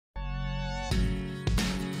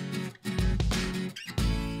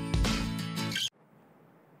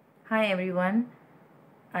Hi everyone,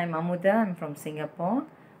 I'm Amuda, I'm from Singapore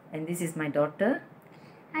and this is my daughter.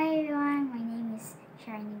 Hi everyone, my name is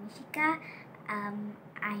Sharani Mishika. I'm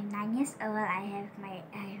 9 years old. I have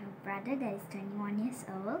a brother that is 21 years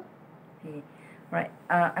old. Okay, right.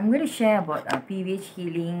 I'm going to share about PVH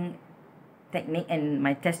healing technique and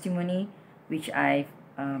my testimony, which I've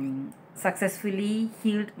successfully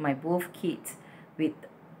healed my both kids with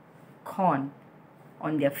corn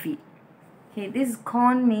on their feet. Okay, this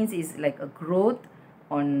corn means is like a growth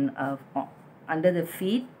on under the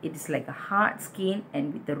feet. It is like a hard skin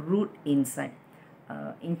and with the root inside.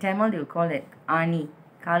 In Tamil they will call it ani.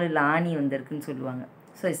 காலில் ஆணி வந்திருக்குன்னு சொல்லுவாங்க.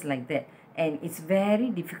 So it's like that, and it's very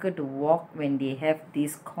difficult to walk when they have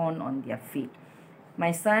this corn on their feet.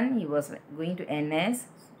 My son, he was going to NS,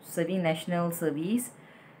 serving national service.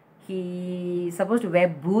 He supposed to wear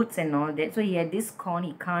boots and all that, so he had this corn.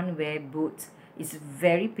 He can't wear boots. It's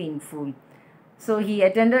very painful. So he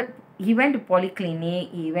went to polyclinic,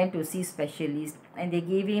 he went to see specialists, and they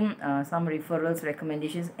gave him some referrals,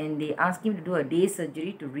 recommendations, and they asked him to do a day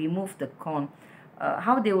surgery to remove the corn.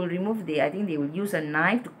 How they will remove, I think they will use a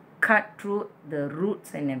knife to cut through the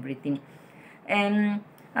roots and everything. And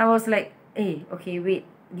I was like, hey, okay, wait,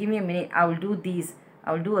 give me a minute, I will do this.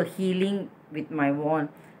 I will do a healing with my wand.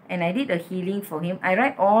 And I did a healing for him. I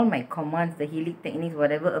write all my commands, the healing techniques,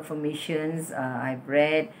 whatever affirmations I've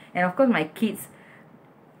read. And of course, my kids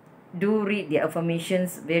do read their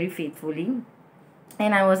affirmations very faithfully.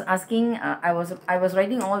 And I was asking, I was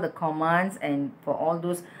writing all the commands and for all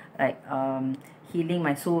those like healing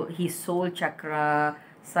my soul, his soul chakra,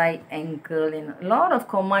 side ankle, and a lot of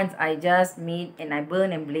commands I just made, and I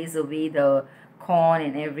burn and blaze away the corn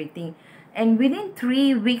and everything. And within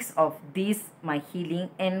 3 weeks of this my healing,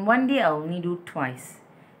 and one day I only do twice,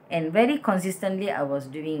 and very consistently I was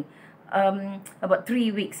doing about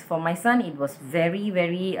 3 weeks. For my son it was very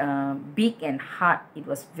big and hard. It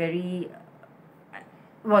was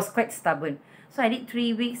quite stubborn. So I did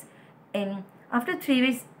 3 weeks, and after 3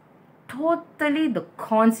 weeks totally the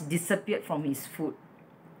corns disappeared from his foot.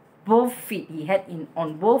 Both feet, he had on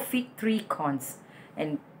both feet 3 corns,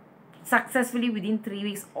 and successfully within 3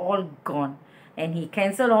 weeks all gone. And he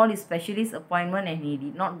cancelled all his specialist appointment, and he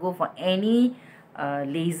did not go for any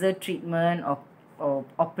laser treatment or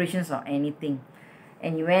operations or anything.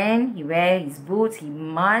 And he wear his boots, he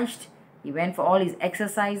marched, he went for all his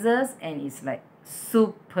exercises, and it's like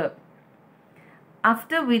superb.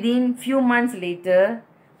 After within few months later,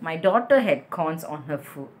 my daughter had corns on her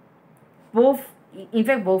foot, in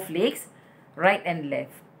fact both legs, right and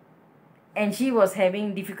left, and she was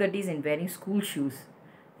having difficulties in wearing school shoes.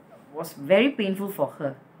 It was very painful for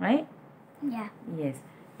her, right? Yeah. Yes.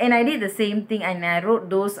 And I did the same thing, and I wrote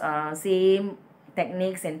those same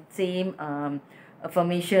techniques and same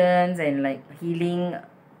affirmations and like healing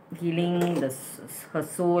her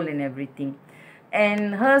soul and everything.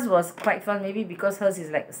 And hers was quite fun, maybe because hers is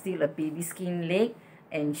like still a baby skin leg,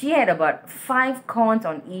 and she had about 5 corns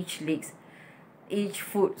on each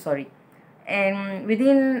foot, sorry. And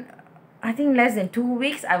within, I think, less than 2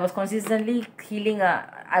 weeks, I was consistently healing.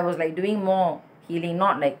 I was like doing more healing,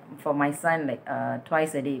 not like for my son like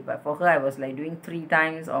twice a day, but for her I was like doing 3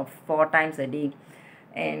 times or 4 times a day.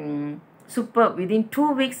 And superb, within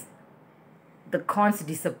 2 weeks the corns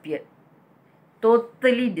disappeared,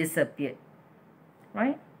 totally disappeared,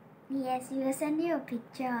 right? Yes, we will send you a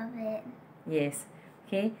picture of it. Yes.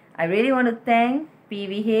 Okay, I really want to thank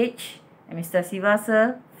PVH and Mr.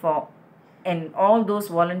 Sivasa and all those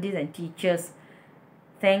volunteers and teachers.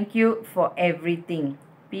 Thank you for everything.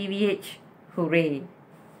 PVH, hooray.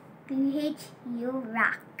 PVH, you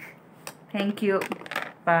rock. Thank you.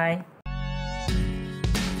 Bye.